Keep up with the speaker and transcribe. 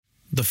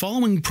The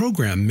following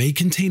program may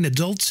contain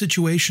adult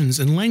situations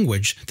and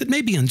language that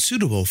may be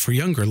unsuitable for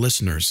younger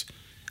listeners.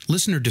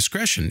 Listener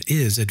discretion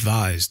is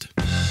advised.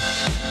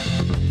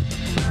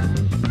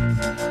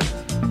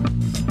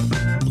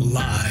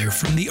 Live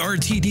from the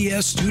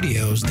RTDS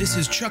studios, this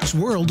is Chuck's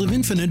World of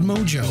Infinite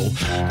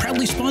Mojo,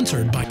 proudly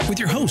sponsored with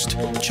your host,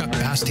 Chuck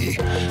Basti.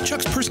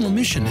 Chuck's personal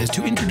mission is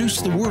to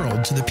introduce the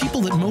world to the people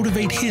that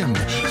motivate him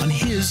on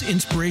his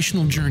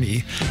inspirational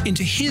journey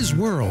into his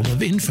world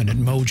of infinite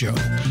mojo.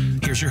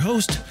 Here's your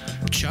host,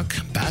 Chuck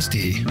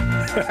Basti.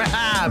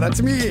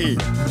 That's me.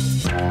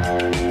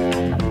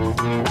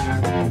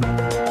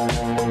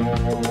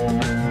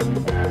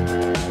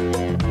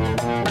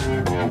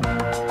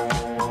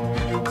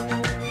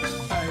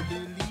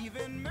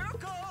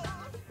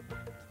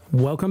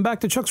 Welcome back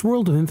to Chuck's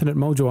World of Infinite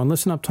Mojo on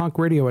Listen Up Talk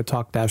Radio at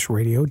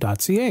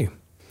talk-radio.ca.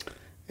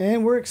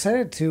 And we're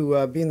excited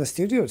to be in the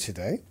studio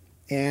today.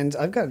 And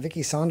I've got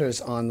Vicki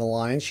Saunders on the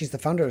line. She's the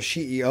founder of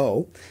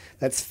SheEO.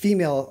 That's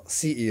Female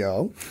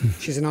CEO.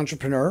 She's an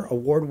entrepreneur,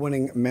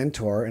 award-winning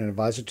mentor, and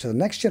advisor to the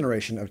next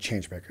generation of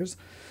changemakers.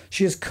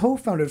 She has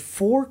co-founded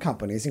 4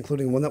 companies,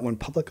 including one that went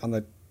public on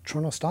the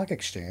Toronto Stock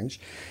Exchange.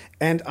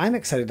 And I'm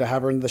excited to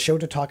have her on the show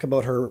to talk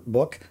about her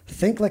book,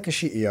 Think Like a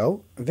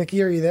SheEO.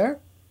 Vicki, are you there?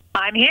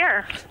 I'm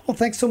here. Well,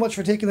 thanks so much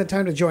for taking the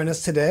time to join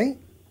us today.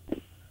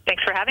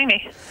 Thanks for having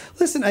me.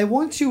 Listen, I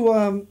want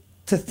to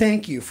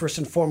thank you first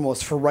and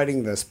foremost for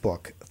writing this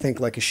book, Think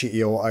Like a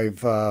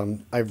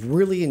SheEO. I've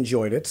really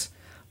enjoyed it.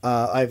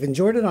 I've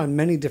enjoyed it on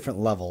many different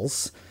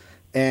levels,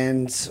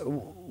 and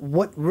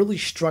what really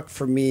struck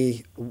for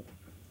me,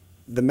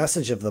 the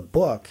message of the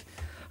book,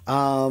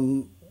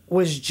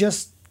 was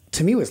just,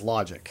 to me, was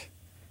logic.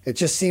 It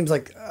just seems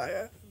like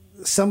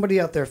somebody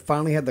out there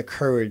finally had the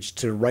courage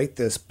to write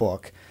this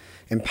book,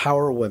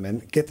 empower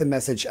women, get the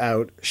message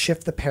out,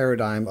 shift the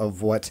paradigm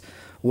of what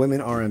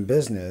women are in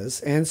business.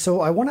 And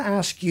so I want to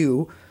ask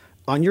you,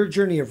 on your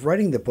journey of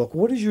writing the book,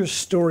 what is your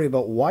story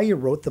about why you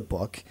wrote the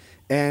book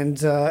and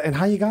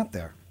how you got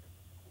there?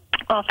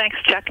 Well, thanks,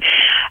 Chuck.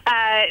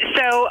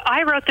 So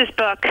I wrote this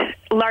book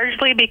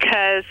largely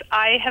because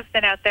I have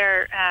been out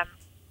there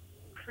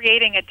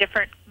creating a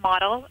different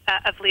model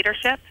of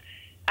leadership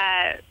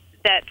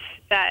that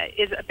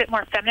is a bit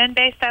more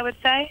feminine-based, I would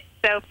say.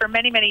 So for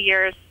many, many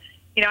years,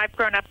 I've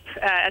grown up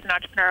as an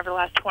entrepreneur over the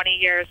last 20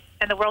 years,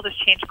 and the world has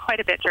changed quite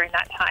a bit during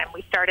that time.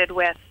 We started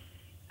with,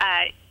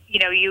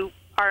 you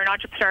are an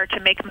entrepreneur to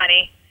make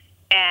money,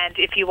 and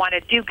if you want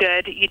to do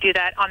good, you do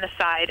that on the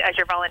side as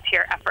your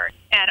volunteer effort.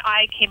 And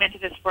I came into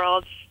this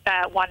world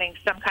wanting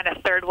some kind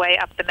of third way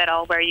up the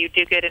middle where you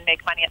do good and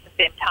make money at the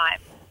same time.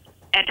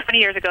 And 20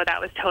 years ago, that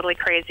was totally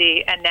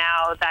crazy, and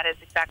now that is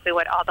exactly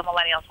what all the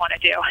millennials want to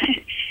do.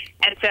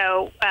 And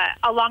so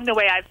along the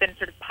way, I've been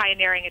sort of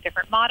pioneering a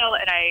different model,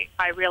 and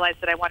I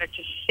realized that I wanted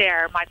to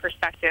share my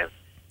perspective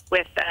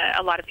with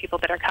a lot of people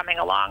that are coming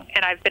along.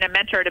 And I've been a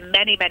mentor to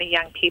many, many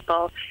young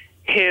people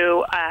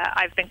who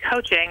I've been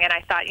coaching, and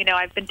I thought,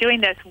 I've been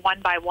doing this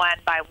one by one,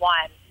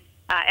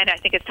 and I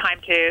think it's time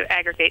to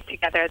aggregate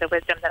together the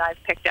wisdom that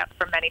I've picked up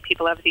from many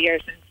people over the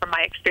years and from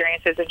my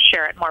experiences and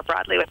share it more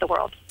broadly with the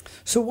world.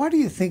 So why do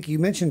you think, you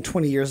mentioned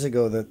 20 years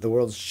ago that the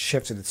world's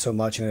shifted so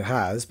much, and it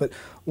has, but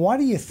why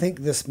do you think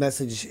this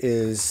message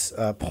is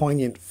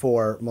poignant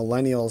for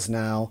millennials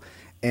now,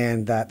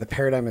 and that the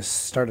paradigm has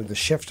started to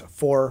shift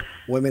for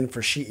women,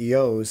 for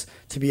SheEOs,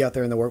 to be out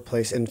there in the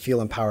workplace and feel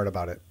empowered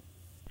about it?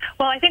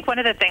 Well, I think one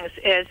of the things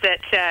is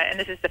that, and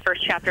this is the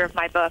first chapter of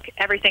my book,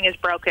 everything is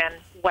broken.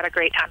 What a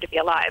great time to be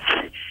alive.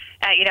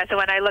 So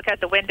when I look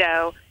out the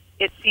window,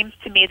 it seems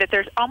to me that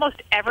there's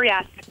almost every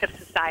aspect of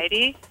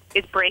society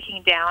is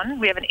breaking down.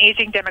 We have an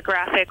aging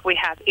demographic. We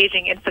have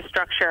aging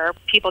infrastructure.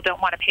 People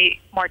don't want to pay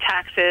more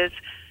taxes.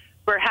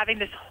 We're having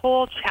this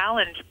whole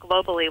challenge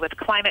globally with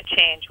climate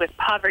change, with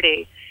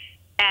poverty.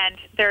 And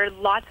there are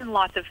lots and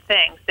lots of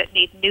things that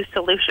need new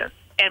solutions.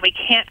 And we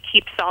can't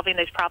keep solving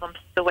these problems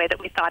the way that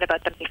we thought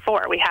about them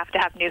before. We have to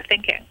have new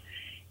thinking.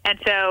 And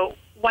so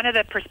one of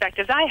the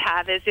perspectives I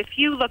have is if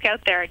you look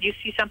out there and you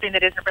see something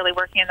that isn't really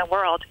working in the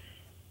world,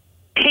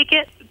 take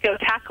it, go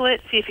tackle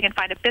it, see if you can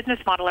find a business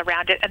model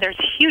around it, and there's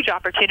huge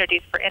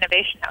opportunities for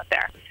innovation out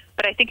there.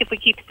 But I think if we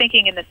keep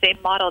thinking in the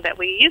same model that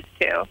we used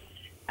to,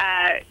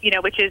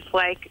 which is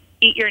like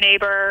eat your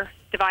neighbor,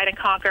 divide and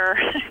conquer,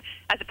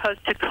 as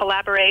opposed to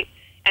collaborate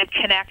and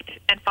connect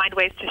and find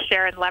ways to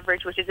share and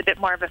leverage, which is a bit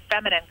more of a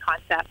feminine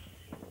concept.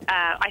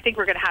 I think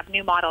we're going to have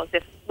new models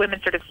if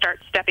women sort of start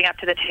stepping up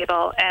to the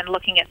table and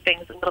looking at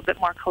things a little bit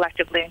more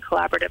collectively and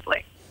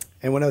collaboratively.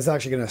 And when I was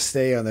actually going to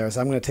stay on there, is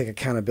I'm going to take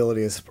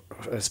accountability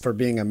as for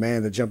being a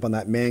man to jump on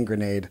that man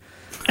grenade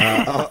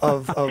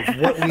of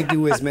what we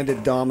do as men to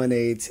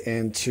dominate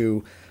and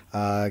to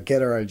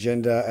get our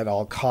agenda at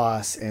all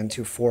costs and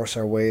to force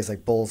our ways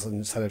like bulls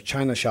inside of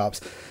china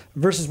shops,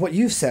 versus what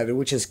you've said,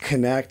 which is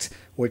connect,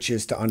 which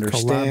is to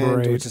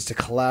understand, which is to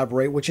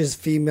collaborate, which is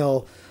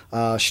female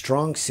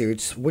strong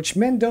suits, which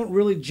men don't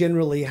really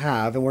generally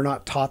have, and we're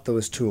not taught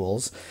those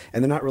tools,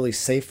 and they're not really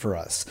safe for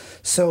us.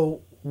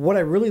 So what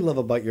I really love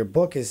about your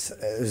book is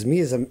me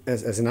as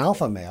an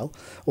alpha male.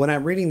 When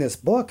I'm reading this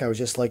book, I was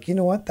just like, you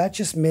know what? That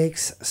just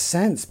makes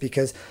sense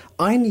because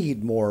I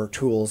need more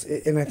tools.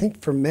 And I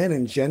think for men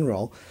in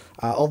general,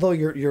 although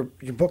your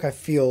book, I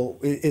feel,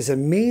 is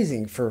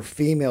amazing for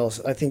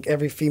females. I think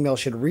every female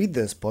should read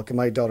this book. And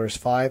my daughter's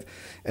 5,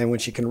 and when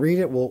she can read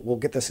it, we'll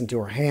get this into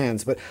her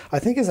hands. But I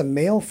think as a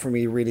male, for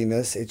me, reading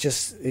this, it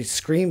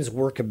screams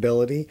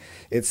workability.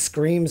 It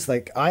screams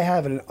like I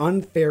have an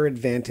unfair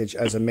advantage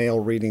as a male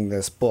reading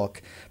this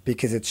book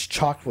because it's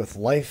chocked with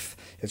life.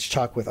 It's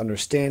chocked with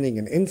understanding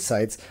and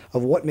insights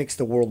of what makes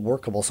the world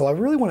workable. So I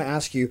really want to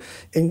ask you,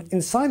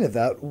 inside of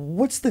that,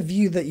 what's the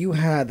view that you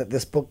had that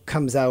this book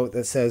comes out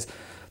that says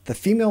the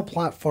female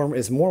platform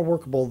is more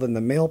workable than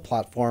the male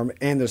platform,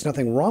 and there's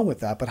nothing wrong with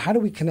that, but how do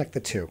we connect the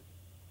two?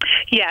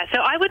 Yeah,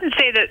 so I wouldn't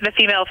say that the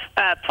female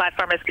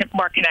platform is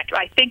more connected.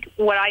 I think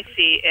what I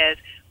see is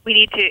we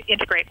need to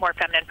integrate more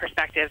feminine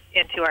perspectives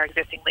into our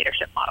existing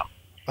leadership model.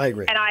 I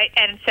agree.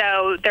 And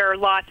so there are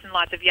lots and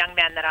lots of young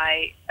men that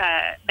I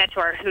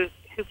mentor who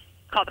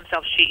call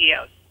themselves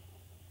CEOs,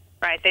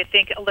 right? They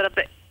think a little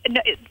bit,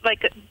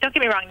 like, don't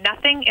get me wrong,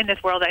 nothing in this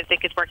world I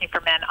think is working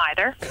for men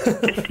either.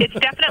 It's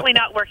definitely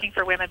not working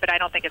for women, but I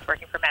don't think it's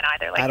working for men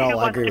either. Like, at all,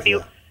 I agree with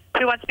you.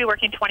 Who wants to be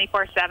working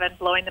 24/7,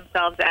 blowing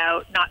themselves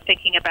out, not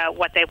thinking about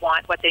what they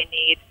want, what they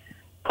need,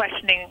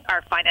 questioning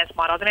our finance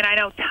models? I mean, I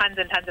know tons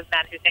and tons of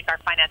men who think our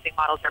financing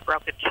models are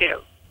broken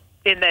too.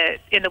 In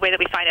the way that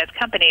we finance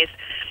companies,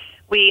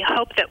 we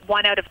hope that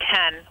 1 out of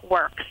 10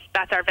 works.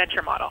 That's our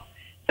venture model.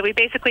 So we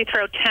basically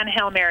throw 10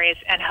 Hail Marys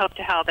and hope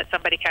to hell that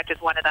somebody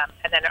catches one of them,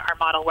 and then our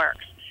model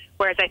works.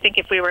 Whereas I think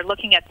if we were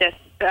looking at this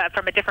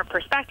from a different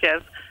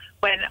perspective,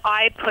 when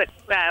I put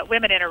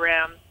women in a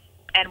room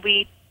and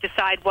we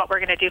decide what we're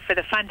going to do for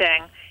the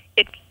funding,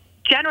 it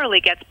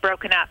generally gets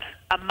broken up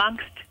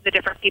amongst the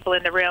different people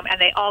in the room, and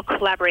they all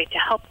collaborate to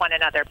help one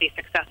another be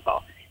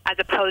successful, as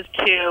opposed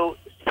to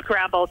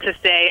scramble to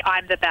say,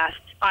 I'm the best,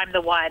 I'm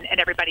the one, and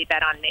everybody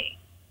bet on me.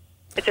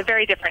 It's a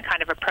very different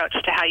kind of approach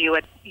to how you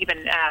would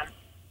even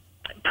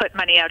put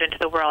money out into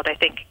the world. I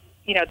think,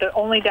 you know, the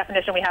only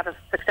definition we have of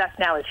success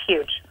now is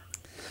huge.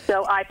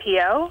 So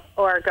IPO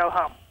or go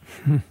home.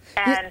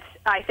 And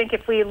I think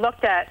if we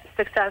looked at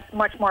success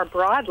much more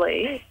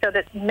broadly so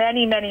that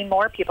many, many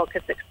more people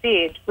could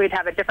succeed, we'd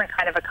have a different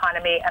kind of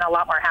economy and a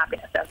lot more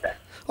happiness out there.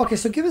 Okay,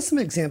 so give us some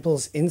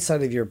examples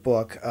inside of your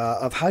book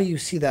of how you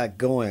see that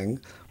going,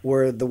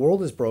 where the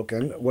world is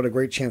broken, what a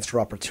great chance for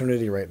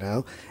opportunity right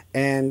now,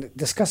 and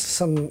discuss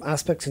some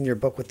aspects in your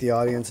book with the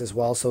audience as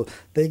well so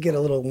they get a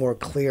little more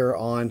clear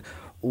on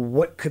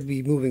what could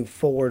be moving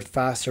forward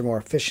faster, more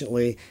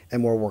efficiently,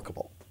 and more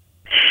workable.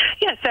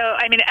 Yeah, so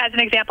I mean, as an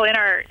example, in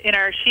our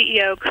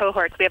CEO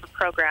cohorts, we have a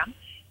program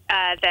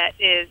that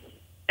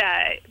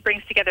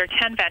brings together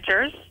 10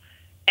 ventures,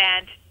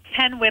 and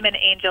 10 women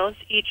angels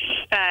each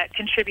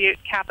contribute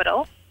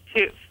capital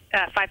to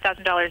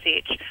 $5,000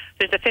 each.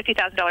 There's a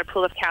 $50,000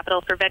 pool of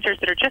capital for ventures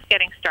that are just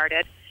getting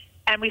started,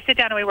 and we sit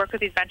down and we work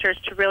with these ventures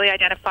to really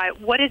identify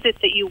what is it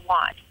that you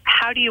want,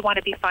 how do you want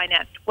to be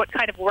financed, what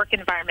kind of work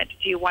environment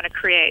do you want to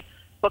create,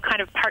 what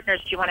kind of partners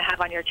do you want to have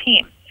on your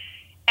team.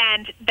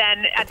 And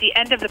then at the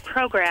end of the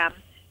program,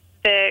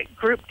 the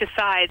group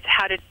decides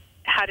how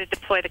to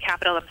deploy the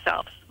capital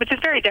themselves, which is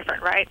very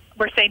different, right?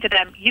 We're saying to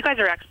them, you guys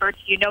are experts.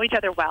 You know each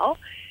other well.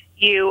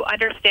 You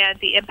understand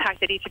the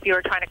impact that each of you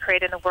are trying to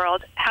create in the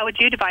world. How would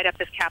you divide up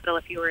this capital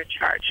if you were in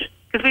charge?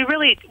 Because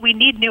we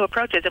need new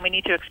approaches, and we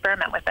need to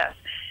experiment with this.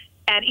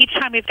 And each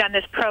time we've done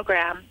this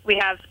program, we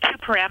have 2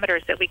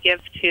 parameters that we give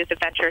to the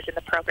ventures in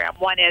the program.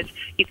 One is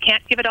you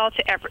can't give it all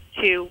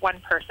to one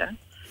person,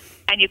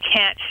 and you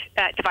can't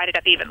divide it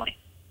up evenly.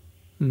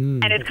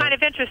 And it's kind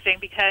of interesting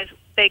because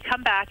they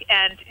come back,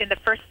 and in the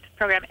first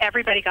program,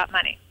 everybody got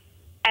money.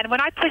 And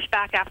when I pushed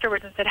back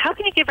afterwards and said, how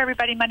can you give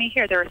everybody money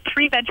here? There are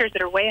 3 ventures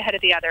that are way ahead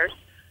of the others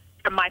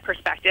from my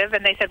perspective.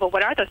 And they said, well,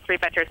 what are those 3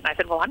 ventures? And I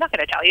said, well, I'm not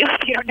going to tell you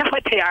if you don't know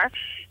what they are.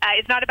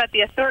 It's not about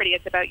the authority.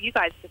 It's about you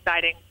guys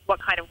deciding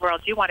what kind of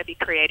world you want to be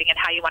creating and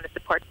how you want to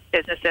support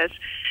businesses.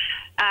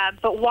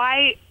 But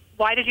why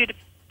did you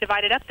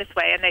divide it up this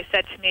way? And they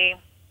said to me,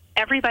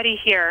 everybody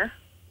here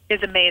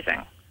is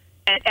amazing,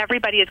 and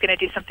everybody is going to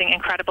do something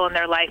incredible in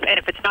their life. And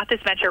if it's not this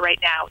venture right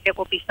now, it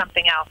will be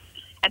something else.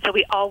 And so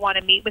we all want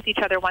to meet with each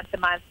other once a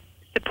month,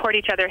 support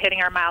each other,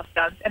 hitting our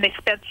milestones. And they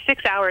spent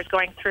 6 hours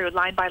going through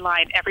line by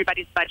line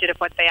everybody's budget of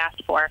what they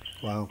asked for.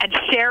 Wow. And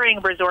sharing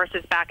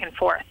resources back and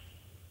forth.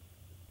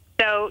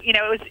 So, you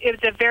know,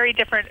 it was a very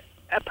different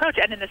approach.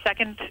 And in the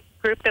second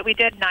group that we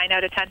did, 9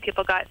 out of 10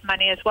 people got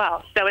money as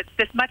well. So it's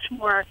this much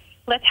more,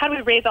 how do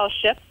we raise all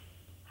ships?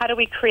 How do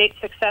we create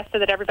success so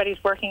that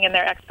everybody's working in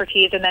their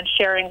expertise and then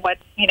sharing what,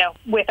 you know,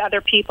 with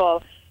other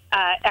people,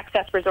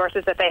 excess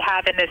resources that they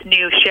have in this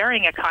new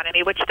sharing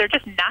economy, which they're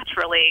just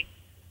naturally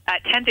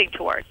tending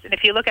towards. And if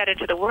you look out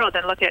into the world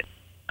and look at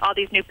all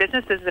these new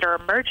businesses that are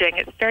emerging,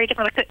 it's very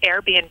different. Look at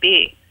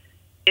Airbnb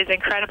is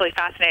incredibly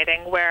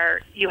fascinating,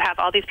 where you have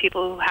all these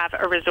people who have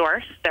a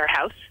resource, their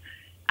house,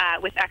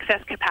 with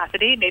excess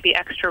capacity, maybe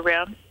extra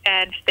rooms,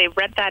 and they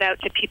rent that out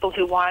to people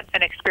who want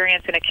an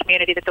experience in a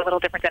community that's a little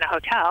different than a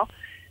hotel.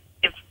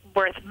 It's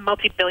worth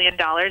multi-billion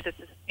dollars. It's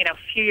a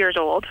few years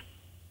old,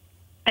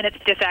 and it's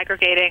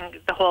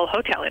disaggregating the whole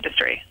hotel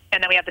industry.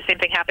 And then we have the same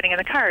thing happening in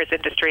the cars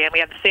industry, and we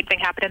have the same thing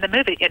happening in the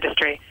movie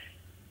industry.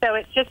 So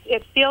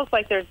it feels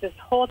like there's this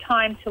whole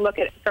time to look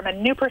at it from a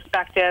new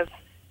perspective,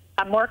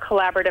 a more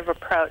collaborative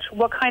approach.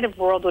 What kind of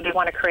world would we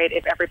want to create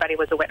if everybody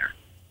was a winner?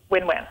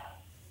 Win-win.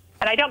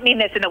 And I don't mean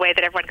this in the way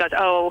that everyone goes,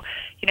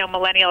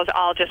 millennials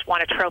all just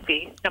want a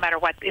trophy, no matter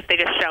what, if they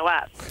just show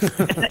up.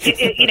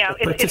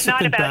 It's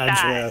not about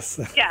that. Yes.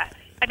 Yeah.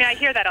 I mean, I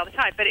hear that all the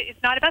time, but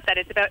it's not about that.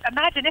 It's about,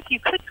 imagine if you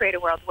could create a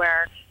world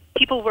where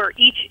people were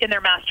each in their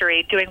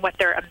mastery doing what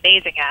they're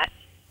amazing at,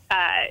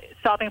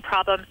 solving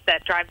problems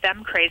that drive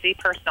them crazy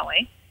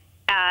personally,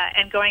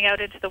 and going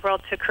out into the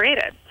world to create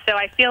it. So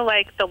I feel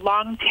like the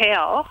long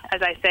tail,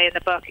 as I say in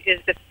the book, is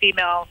the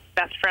female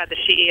best friend, the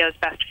CEO's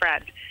best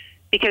friend.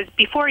 Because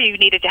before you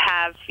needed to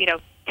have,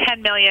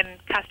 10 million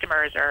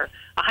customers or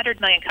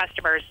 100 million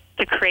customers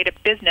to create a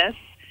business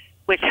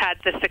which had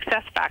the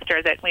success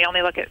factor that we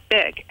only look at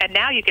big. And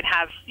now you can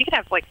have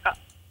like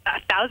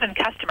 1,000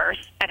 customers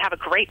and have a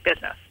great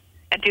business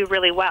and do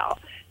really well.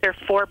 There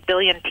are 4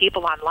 billion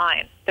people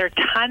online. There are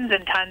tons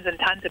and tons and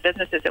tons of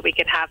businesses that we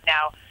can have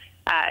now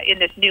in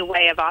this new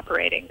way of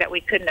operating that we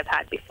couldn't have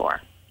had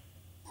before.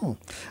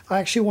 I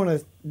actually want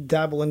to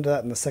dabble into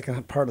that in the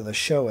second part of the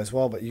show as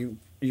well, but you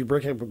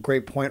bring up a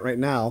great point right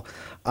now.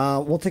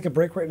 We'll take a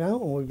break right now,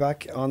 and we'll be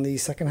back on the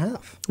second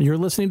half. You're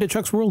listening to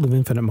Chuck's World of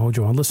Infinite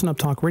Mojo on Listen Up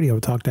Talk Radio,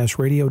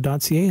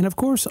 talk-radio.ca, and of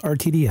course,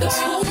 RTDS.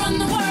 Girls run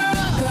the world,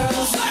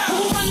 girls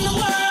who run the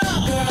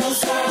world,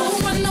 girls who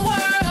run the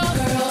world,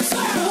 girls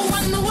who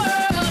run the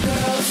world,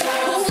 girls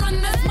who run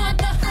this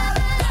mother,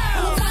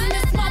 who run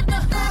this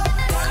mother, who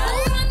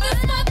run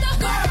this mother,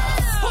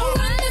 who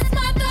run this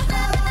mother,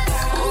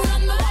 who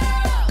run the world,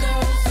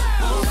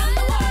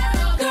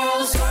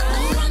 girls who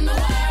run the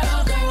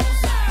world,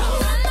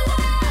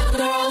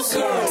 girls.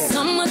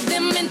 Some of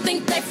them men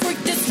think they freak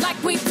this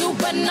like we do,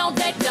 but no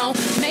they don't.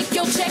 Make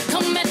your check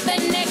come at their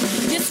neck.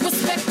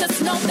 Disrespect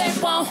us, no they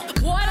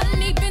won't. Boy,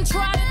 don't even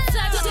try to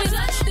touch this.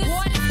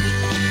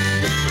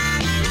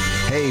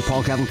 Hey,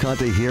 Paul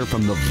Cavalcante here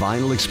from the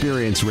Vinyl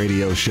Experience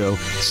radio show,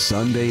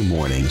 Sunday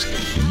mornings.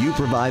 You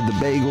provide the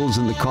bagels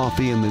and the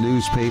coffee and the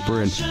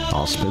newspaper, and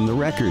I'll spin the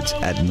records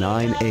at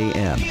 9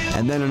 a.m.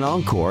 and then an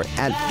encore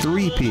at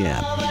 3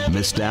 p.m.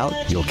 Missed out?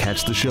 You'll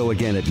catch the show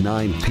again at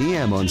 9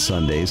 p.m. on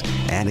Sundays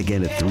and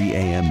again at 3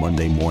 a.m.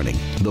 Monday morning.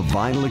 The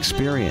Vinyl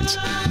Experience,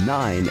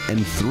 9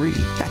 and 3.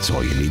 That's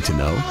all you need to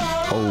know.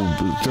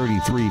 Oh,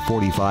 33,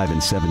 45,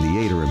 and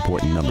 78 are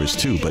important numbers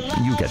too, but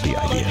you get the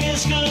idea.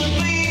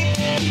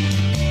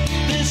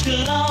 This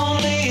could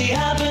only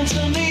happen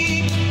to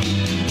me.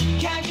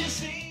 Can't you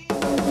see?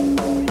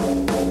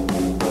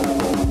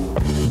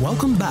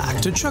 Welcome back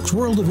to Chuck's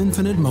World of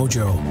Infinite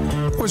Mojo,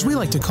 or as we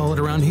like to call it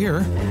around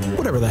here,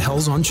 whatever the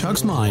hell's on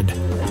Chuck's mind,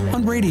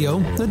 on radio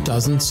that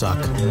doesn't suck.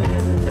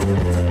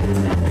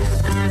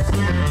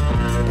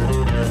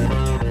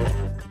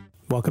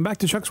 Welcome back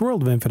to Chuck's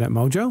World of Infinite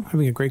Mojo.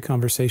 Having a great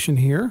conversation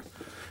here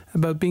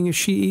about being a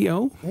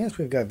CEO. Yes,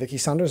 we've got Vicki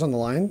Saunders on the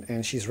line,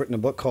 and she's written a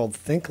book called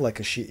Think Like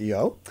a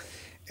CEO.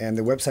 And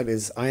the website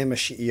is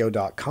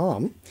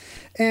iamaceo.com.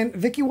 And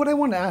Vicki, what I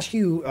want to ask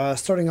you,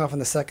 starting off in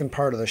the second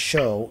part of the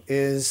show,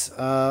 is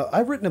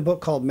I've written a book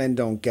called Men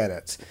Don't Get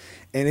It.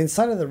 And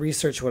inside of the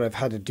research, what I've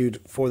had to do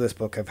for this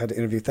book, I've had to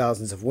interview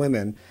thousands of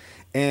women.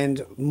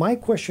 And my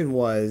question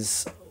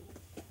was,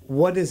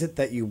 what is it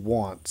that you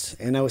want?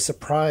 And I was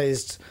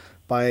surprised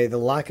by the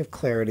lack of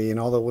clarity in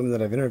all the women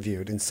that I've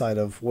interviewed inside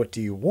of what do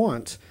you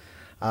want.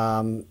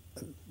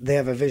 They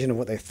have a vision of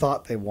what they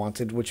thought they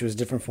wanted, which was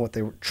different from what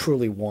they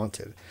truly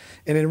wanted.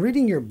 And in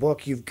reading your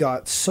book, you've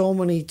got so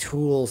many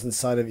tools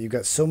inside of it. You've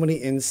got so many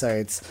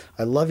insights.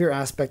 I love your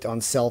aspect on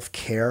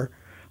self-care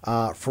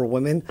for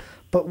women.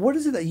 But what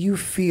is it that you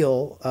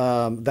feel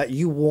that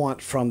you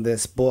want from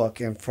this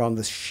book and from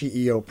the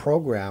CEO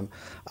program?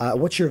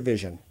 What's your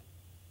vision?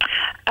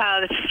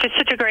 It's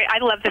such a great, I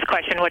love this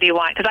question, what do you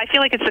want? Because I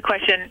feel like it's the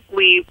question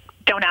we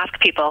don't ask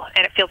people,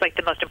 and it feels like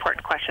the most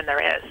important question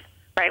there is,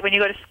 right? When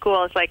you go to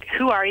school, it's like,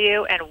 who are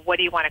you and what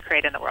do you want to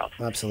create in the world?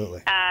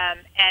 Absolutely.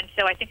 And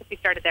so I think if we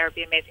started there, it would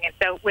be amazing. And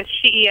so with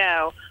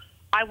CEO,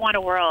 I want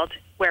a world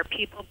where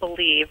people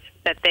believe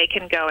that they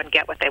can go and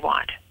get what they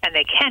want, and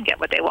they can get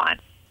what they want,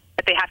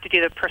 but they have to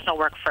do the personal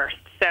work first.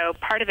 So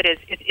part of it is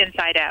it's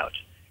inside out.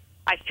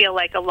 I feel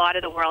like a lot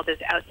of the world is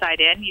outside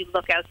in. You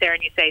look out there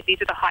and you say,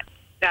 these are the hot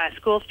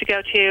schools to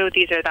go to,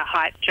 these are the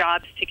hot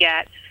jobs to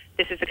get,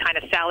 this is the kind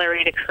of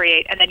salary to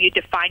create, and then you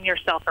define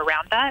yourself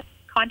around that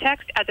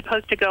context as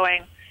opposed to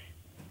going,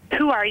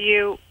 who are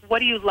you, what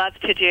do you love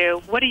to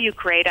do, what are you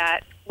great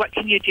at, what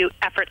can you do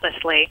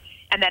effortlessly,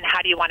 and then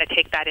how do you want to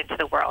take that into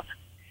the world.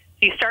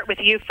 So you start with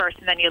you first,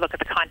 and then you look at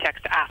the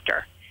context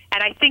after.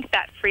 And I think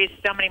that frees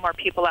so many more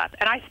people up.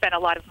 And I spent a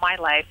lot of my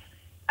life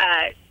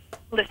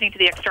listening to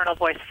the external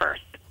voice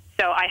first.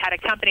 So I had a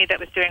company that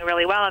was doing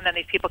really well, and then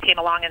these people came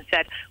along and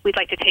said, we'd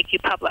like to take you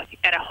public.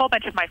 And a whole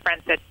bunch of my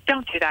friends said,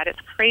 don't do that. It's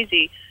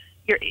crazy.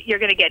 You're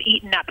going to get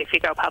eaten up if you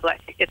go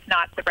public. It's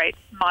not the right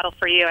model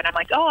for you. And I'm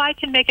like, oh, I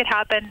can make it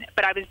happen.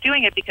 But I was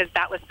doing it because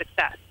that was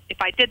success. If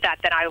I did that,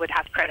 then I would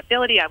have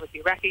credibility. I would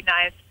be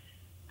recognized.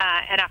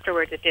 And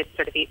afterwards, it did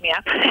sort of eat me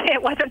up.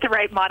 It wasn't the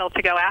right model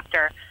to go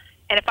after.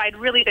 And if I'd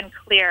really been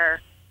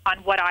clear on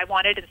what I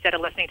wanted instead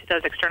of listening to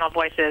those external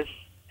voices,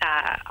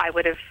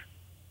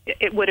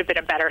 it would have been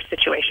a better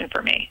situation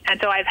for me. And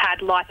so I've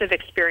had lots of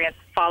experience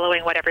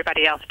following what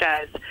everybody else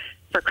does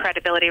for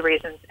credibility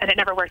reasons, and it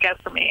never worked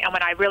out for me. And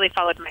when I really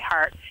followed my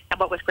heart and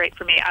what was great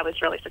for me, I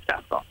was really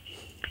successful.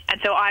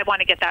 And so I want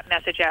to get that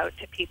message out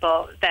to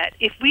people that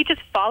if we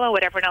just follow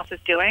what everyone else is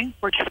doing,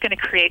 we're just going to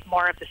create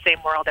more of the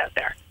same world out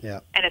there.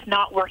 Yeah. And it's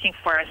not working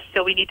for us,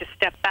 so we need to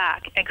step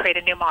back and create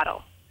a new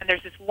model. And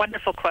there's this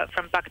wonderful quote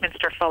from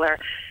Buckminster Fuller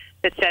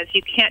that says,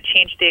 you can't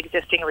change the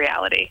existing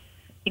reality.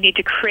 You need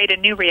to create a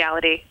new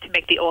reality to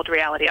make the old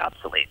reality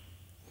obsolete.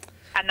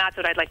 And that's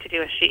what I'd like to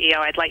do as CEO.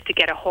 I'd like to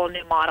get a whole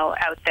new model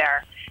out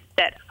there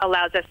that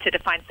allows us to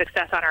define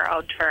success on our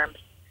own terms,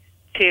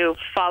 to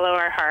follow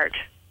our heart,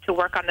 to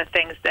work on the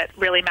things that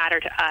really matter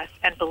to us,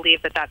 and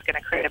believe that that's going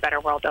to create a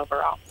better world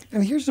overall.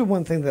 And here's the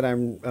one thing that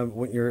I'm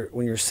when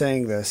you're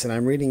saying this, and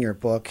I'm reading your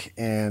book,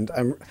 and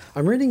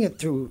I'm reading it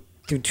through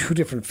two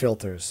different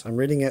filters. I'm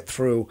reading it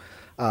through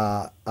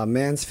a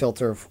man's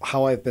filter of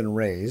how I've been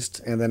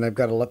raised, and then I've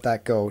got to let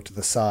that go to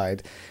the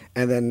side,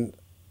 and then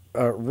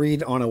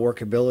read on a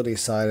workability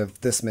side of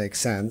this makes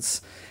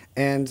sense.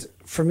 And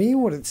for me,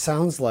 what it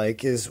sounds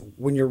like is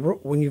when you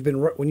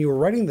were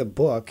writing the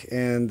book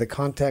and the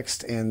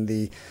context and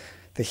the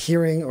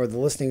hearing or the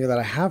listening that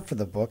I have for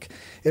the book,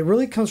 it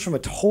really comes from a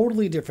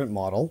totally different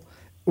model,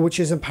 which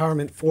is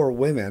empowerment for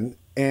women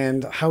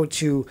and how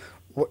to,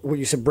 what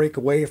you said, break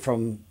away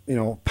from,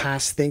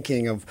 past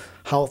thinking of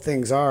how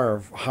things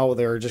are, how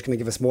they're just going to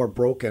give us more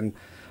broken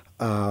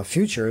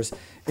futures.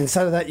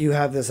 Inside of that, you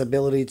have this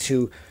ability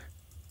to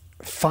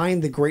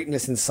find the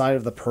greatness inside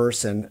of the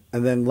person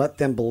and then let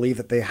them believe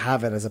that they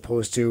have it, as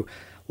opposed to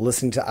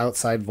listening to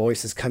outside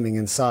voices coming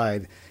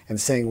inside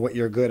and saying what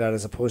you're good at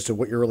as opposed to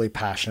what you're really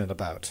passionate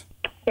about.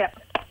 Yeah.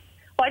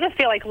 Well, I just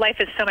feel like life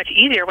is so much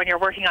easier when you're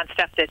working on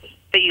stuff that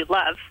you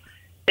love,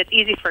 that's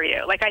easy for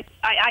you. Like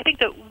I think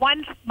that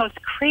one most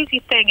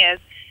crazy thing is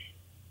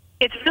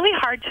it's really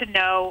hard to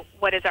know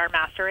what is our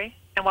mastery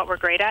and what we're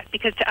great at,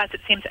 because to us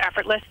it seems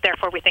effortless,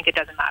 therefore we think it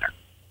doesn't matter.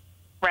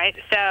 Right?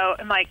 So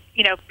I'm like,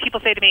 people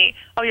say to me,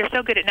 oh, you're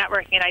so good at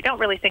networking, and I don't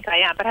really think I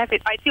am, but I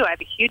do. I have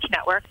a huge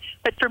network,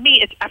 but for me,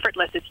 it's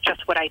effortless. It's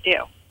just what I do.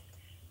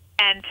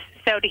 And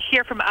so to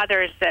hear from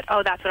others that,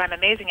 oh, that's what I'm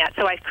amazing at.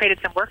 So I've created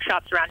some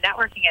workshops around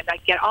networking, and I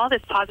get all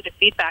this positive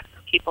feedback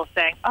from people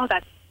saying, oh,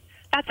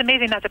 that's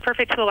amazing. That's a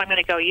perfect tool. I'm going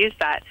to go use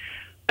that.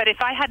 But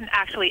if I hadn't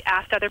actually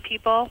asked other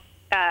people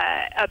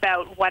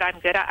about what I'm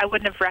good at, I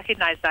wouldn't have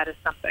recognized that as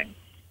something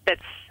that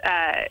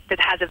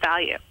has a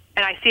value.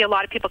 And I see a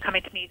lot of people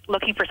coming to me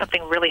looking for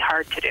something really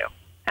hard to do.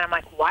 And I'm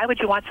like, why would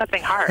you want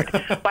something hard?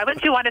 Why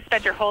wouldn't you want to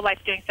spend your whole life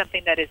doing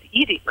something that is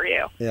easy for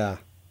you? Yeah,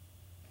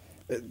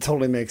 it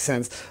totally makes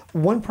sense.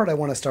 One part I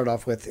want to start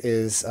off with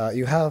is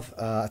you have,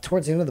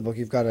 towards the end of the book,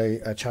 you've got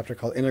a chapter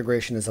called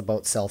Integration is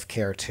About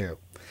Self-Care Too.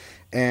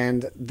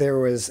 And there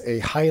was a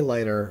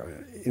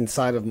highlighter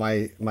inside of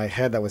my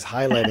head that was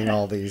highlighting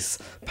all these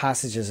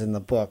passages in the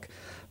book.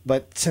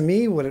 But to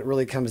me, what it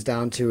really comes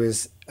down to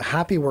is a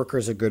happy worker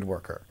is a good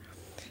worker.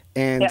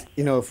 And,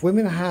 if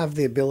women have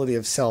the ability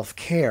of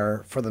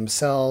self-care for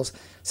themselves,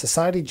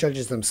 society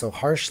judges them so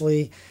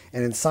harshly.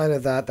 And inside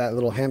of that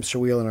little hamster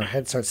wheel in our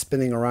head starts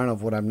spinning around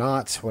of what I'm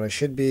not, what I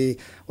should be,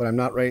 what I'm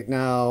not right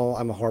now.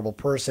 I'm a horrible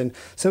person.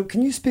 So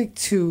can you speak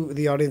to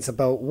the audience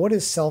about what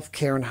is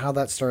self-care and how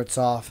that starts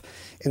off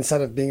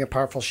inside of being a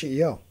powerful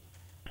CEO?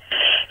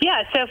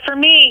 Yeah, so for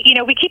me,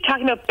 we keep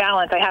talking about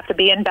balance. I have to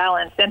be in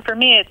balance. And for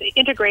me,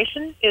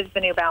 integration is the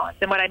new balance.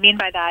 And what I mean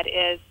by that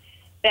is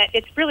that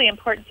it's really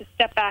important to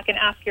step back and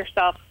ask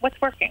yourself, what's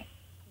working?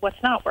 What's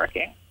not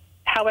working?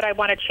 How would I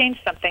want to change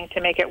something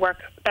to make it work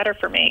better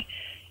for me?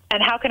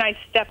 And how can I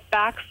step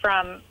back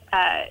from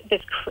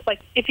this, like,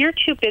 if you're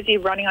too busy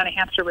running on a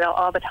hamster wheel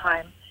all the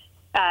time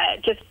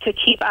just to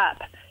keep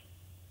up,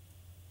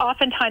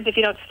 oftentimes if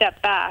you don't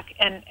step back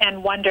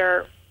and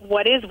wonder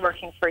what is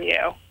working for you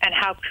and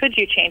how could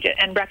you change it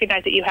and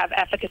recognize that you have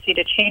efficacy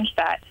to change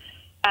that,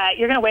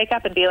 you're going to wake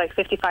up and be like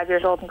 55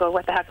 years old and go,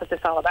 what the heck was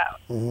this all about?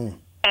 Mm-hmm.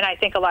 And I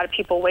think a lot of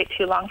people wait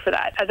too long for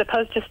that, as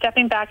opposed to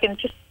stepping back and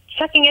just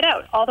checking it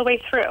out all the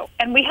way through.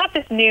 And we have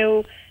this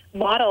new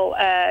model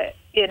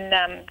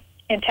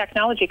in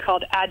technology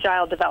called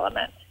agile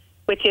development,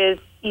 which is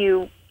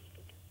you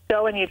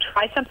go and you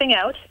try something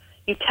out,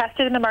 you test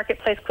it in the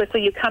marketplace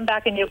quickly, you come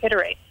back and you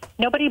iterate.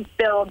 Nobody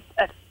builds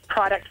a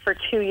product for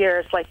 2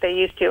 years like they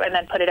used to and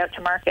then put it out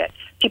to market.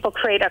 People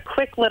create a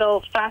quick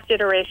little fast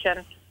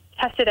iteration,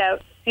 test it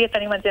out, see if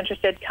anyone's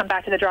interested, come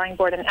back to the drawing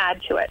board and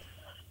add to it.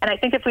 And I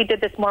think if we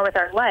did this more with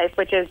our life,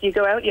 which is you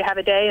go out, you have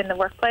a day in the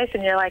workplace,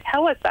 and you're like,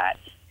 how was that?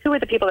 Who were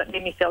the people that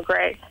made me feel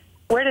great?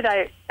 where did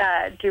I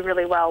do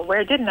really well?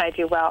 Where didn't I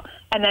do well?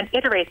 And then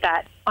iterate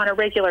that on a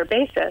regular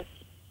basis.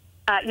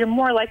 You're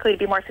more likely to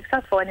be more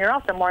successful, and you're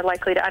also more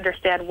likely to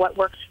understand what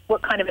works,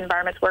 what kind of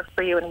environments work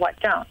for you and what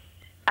don't,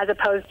 as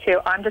opposed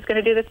to, I'm just going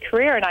to do this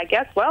career, and I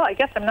guess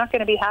I'm not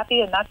going to be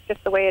happy, and that's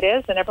just the way it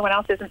is, and everyone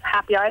else isn't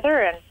happy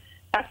either, and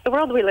that's the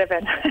world we live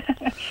in.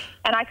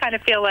 And I kind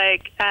of feel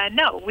like,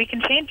 no, we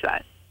can change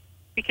that.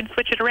 We can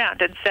switch it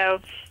around. And so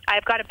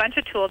I've got a bunch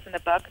of tools in the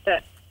book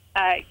that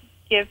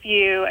give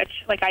you,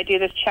 I do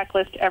this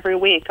checklist every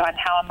week on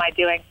how am I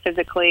doing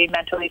physically,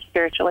 mentally,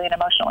 spiritually, and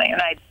emotionally.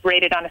 And I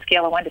rate it on a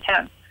scale of 1 to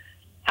 10.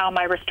 How am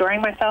I restoring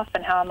myself,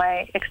 and how am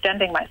I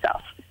extending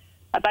myself?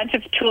 A bunch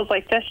of tools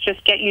like this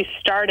just get you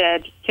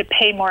started to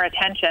pay more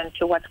attention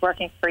to what's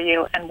working for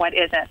you and what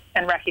isn't,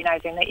 and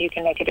recognizing that you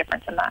can make a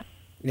difference in that.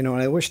 You know,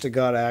 and I wish to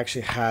God I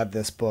actually had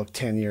this book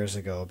 10 years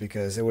ago,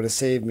 because it would have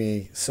saved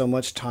me so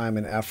much time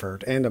and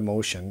effort and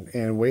emotion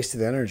and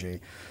wasted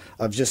energy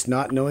of just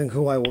not knowing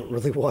who I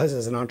really was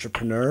as an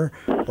entrepreneur,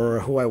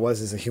 or who I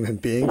was as a human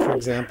being, for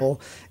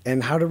example,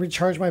 and how to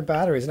recharge my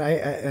batteries.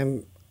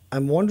 And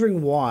I'm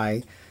wondering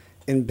why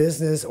in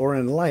business or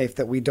in life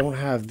that we don't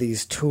have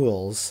these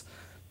tools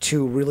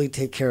to really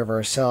take care of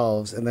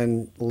ourselves and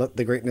then let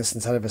the greatness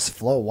inside of us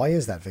flow. Why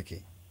is that,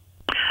 Vicki?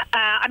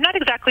 I'm not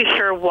exactly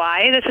sure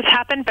why this has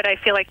happened, but I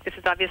feel like this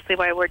is obviously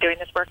why we're doing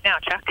this work now,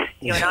 Chuck,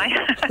 you and I,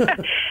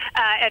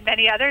 and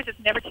many others. It's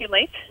never too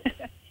late.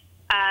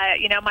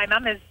 You know, my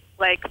mom is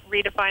like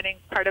redefining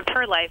part of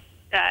her life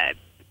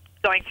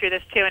going through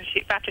this too. And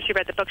after she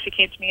read the book, she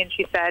came to me and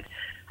she said,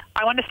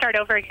 I want to start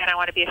over again. I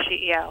want to be a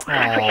CEO. Which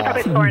I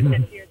was born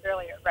 10 years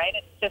earlier, right?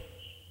 It's just,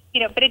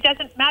 you know, but it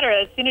doesn't matter.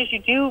 As soon as you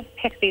do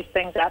pick these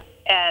things up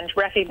and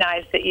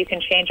recognize that you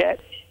can change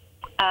it,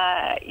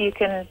 you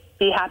can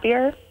be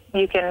happier.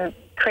 You can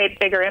create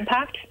bigger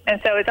impact. And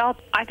so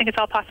I think it's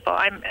all possible.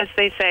 I'm, as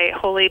they say,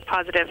 wholly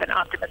positive and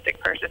optimistic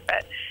person,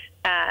 but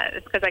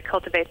it's because I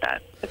cultivate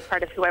that as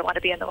part of who I want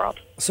to be in the world.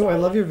 So I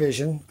love your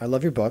vision. I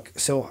love your book.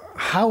 So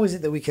how is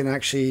it that we can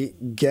actually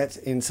get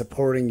in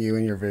supporting you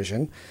in your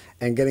vision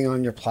and getting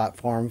on your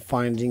platform,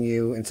 finding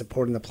you and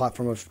supporting the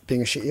platform of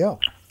being a CEO?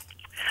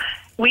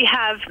 We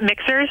have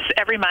mixers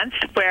every month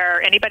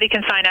where anybody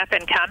can sign up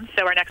and come.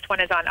 So our next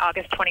one is on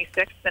August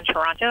 26th in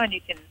Toronto, and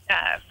you can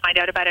find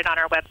out about it on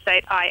our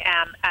website,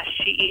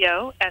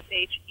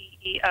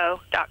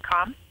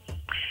 IamASheeo.com.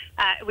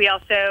 We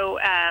also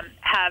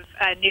have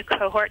a new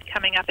cohort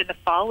coming up in the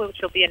fall,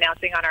 which we'll be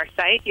announcing on our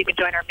site. You can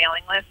join our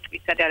mailing list. We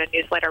send out a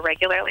newsletter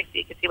regularly so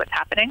you can see what's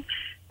happening.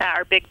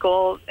 Our big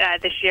goal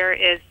this year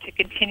is to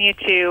continue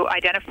to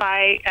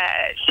identify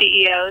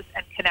CEOs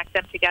and connect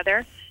them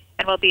together.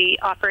 And we'll be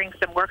offering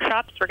some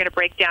workshops. We're going to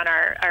break down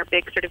our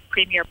big sort of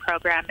premier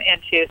program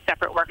into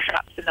separate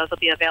workshops, and those will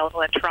be available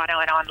in Toronto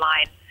and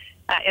online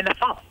in the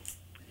fall.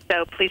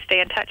 So please stay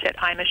in touch at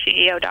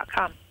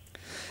IamASheeo.com.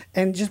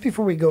 And just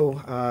before we go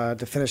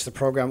to finish the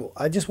program,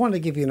 I just wanted to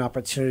give you an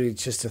opportunity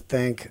just to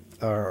thank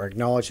or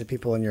acknowledge the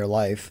people in your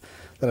life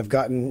that have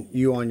gotten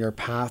you on your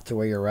path to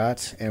where you're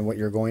at and what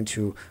you're going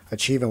to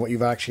achieve and what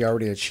you've actually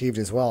already achieved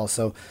as well.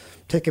 So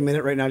take a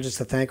minute right now just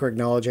to thank or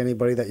acknowledge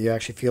anybody that you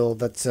actually feel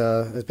that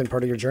has been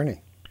part of your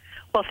journey.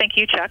 Well, thank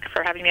you, Chuck,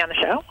 for having me on the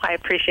show. I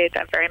appreciate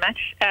that very much.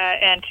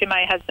 And to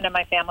my husband and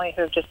my family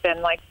who have just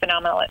been like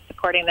phenomenal at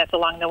supporting this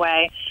along the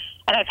way.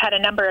 And I've had a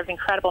number of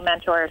incredible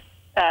mentors,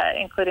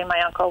 including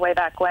my uncle way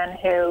back when,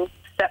 who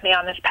set me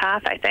on this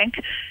path, I think.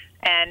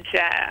 And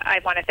I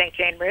want to thank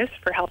Jane Roos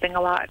for helping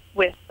a lot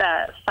with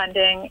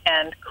funding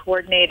and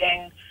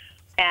coordinating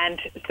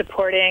and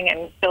supporting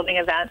and building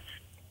events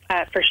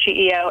for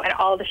CEO and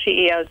all the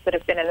CEOs that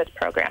have been in this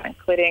program,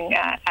 including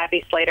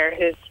Abby Slater,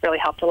 who's really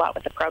helped a lot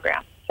with the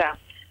program. So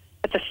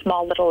it's a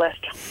small little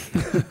list.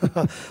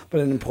 But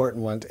an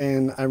important one.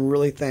 And I'm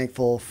really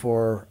thankful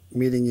for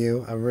meeting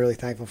you. I'm really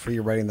thankful for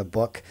you writing the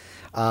book.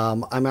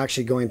 I'm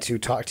actually going to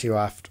talk to you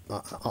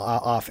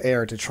off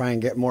air to try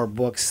and get more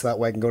books so that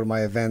way I can go to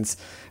my events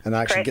and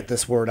actually get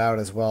this word out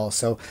as well.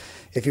 So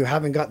if you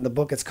haven't gotten the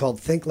book, it's called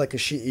Think Like a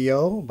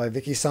CEO by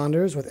Vicki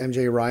Saunders with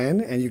MJ Ryan,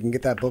 and you can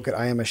get that book at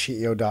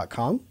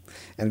IamASheeo.com.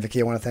 And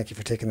Vicki, I want to thank you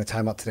for taking the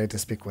time out today to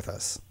speak with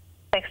us.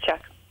 Thanks, Chuck.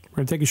 We're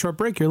going to take a short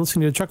break. You're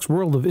listening to Chuck's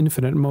World of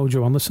Infinite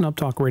Mojo on Listen Up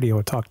Talk Radio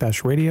at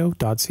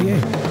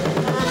talk-radio.ca.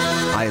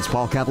 Hi, it's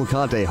Paul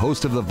Cavalcante,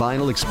 host of The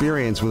Vinyl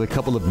Experience, with a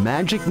couple of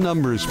magic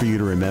numbers for you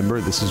to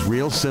remember. This is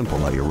real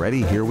simple. Are you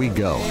ready? Here we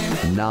go.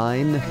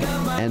 9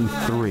 and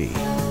 3.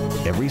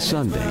 Every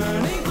Sunday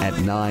at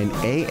 9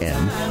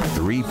 a.m.,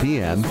 3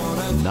 p.m.,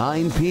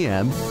 9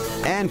 p.m.,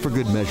 and for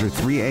good measure,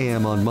 3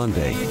 a.m. on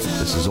Monday.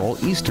 This is all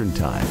Eastern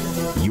Time.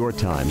 Your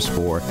times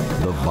for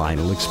The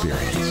Vinyl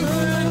Experience.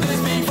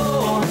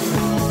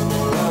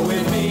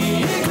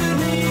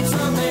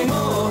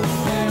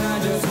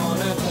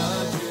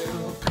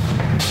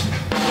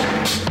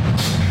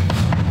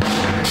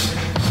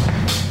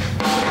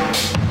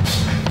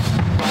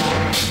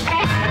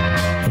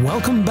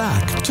 Welcome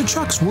back to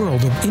Chuck's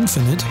World of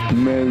Infinite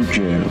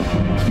Mojo.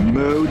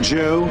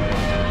 Mojo.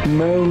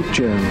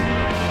 Mojo.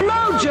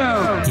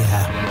 Mojo!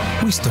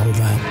 Yeah, we stole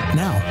that.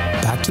 Now,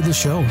 back to the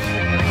show.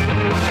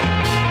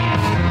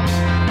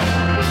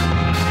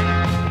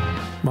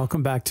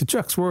 Welcome back to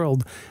Chuck's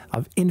World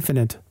of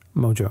Infinite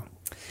Mojo.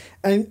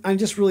 And I'm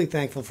just really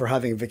thankful for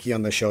having Vicky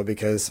on the show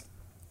because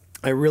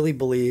I really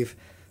believe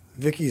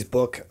Vicky's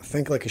book,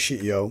 Think Like a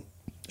CEO,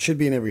 should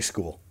be in every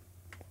school.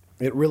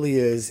 It really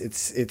is.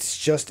 It's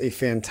just a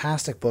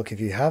fantastic book. If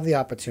you have the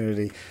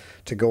opportunity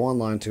to go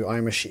online to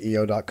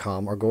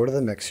imasheo.com or go to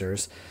the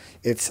mixers,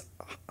 it's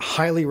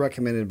highly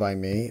recommended by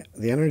me.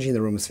 The energy in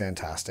the room is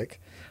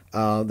fantastic.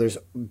 There's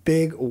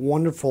big,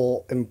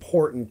 wonderful,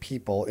 important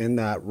people in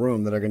that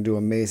room that are going to do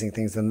amazing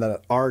things and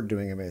that are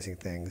doing amazing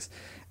things.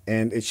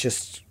 And it's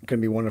just going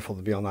to be wonderful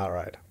to be on that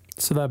ride.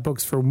 So that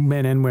book's for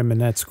men and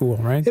women at school,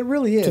 right? It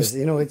really is.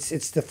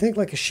 It's to think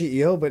like a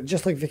CEO, but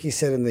just like Vicky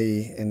said in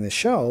the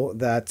show,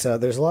 that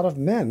there's a lot of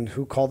men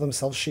who call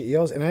themselves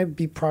CEOs, and I'd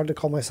be proud to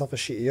call myself a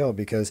CEO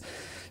because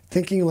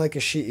thinking like a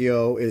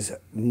CEO is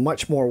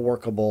much more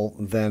workable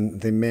than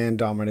the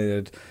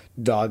man-dominated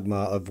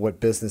dogma of what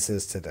business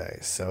is today.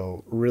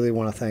 So really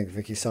want to thank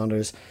Vicky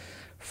Saunders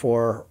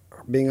for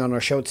being on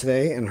our show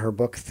today and her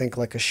book, Think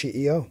Like a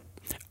CEO.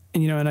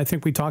 And, and I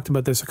think we talked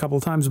about this a couple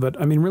of times, but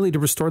I mean, really to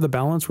restore the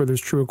balance where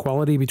there's true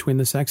equality between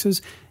the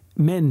sexes,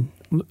 men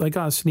like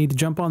us need to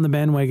jump on the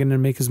bandwagon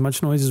and make as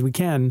much noise as we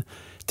can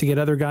to get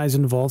other guys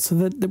involved so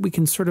that we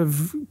can sort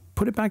of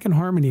put it back in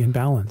harmony and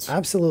balance.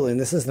 Absolutely. And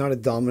this is not a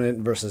dominant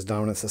versus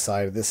dominant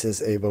society. This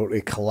is about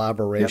a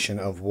collaboration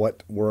of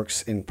what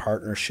works in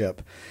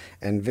partnership.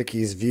 And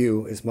Vicky's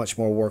view is much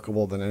more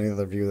workable than any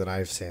other view that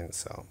I've seen.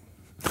 So.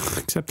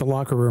 Except the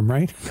locker room,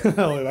 right?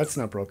 Oh, that's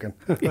not broken.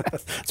 Yeah,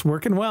 it's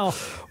working well.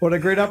 What a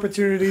great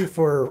opportunity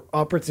for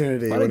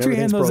opportunity. Why don't you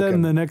hand those out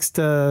in the next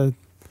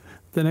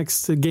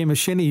game of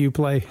shinny you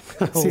play?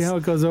 See how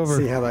it goes over.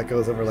 See how that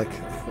goes over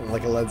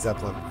like a Led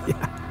Zeppelin.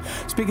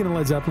 Yeah. Speaking of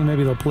Led Zeppelin,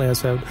 maybe they'll play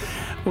us out.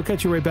 We'll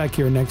catch you right back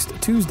here next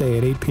Tuesday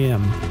at 8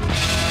 p.m.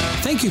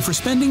 Thank you for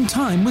spending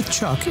time with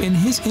Chuck in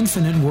his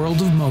infinite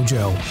world of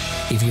mojo.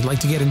 If you'd like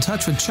to get in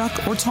touch with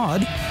Chuck or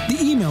Todd, the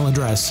email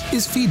address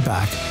is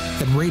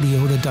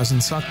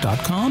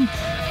feedback@radiothatdoesn'tsuck.com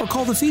or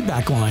call the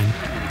feedback line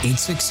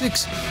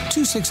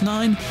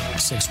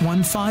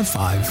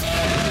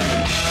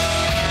 866-269-6155.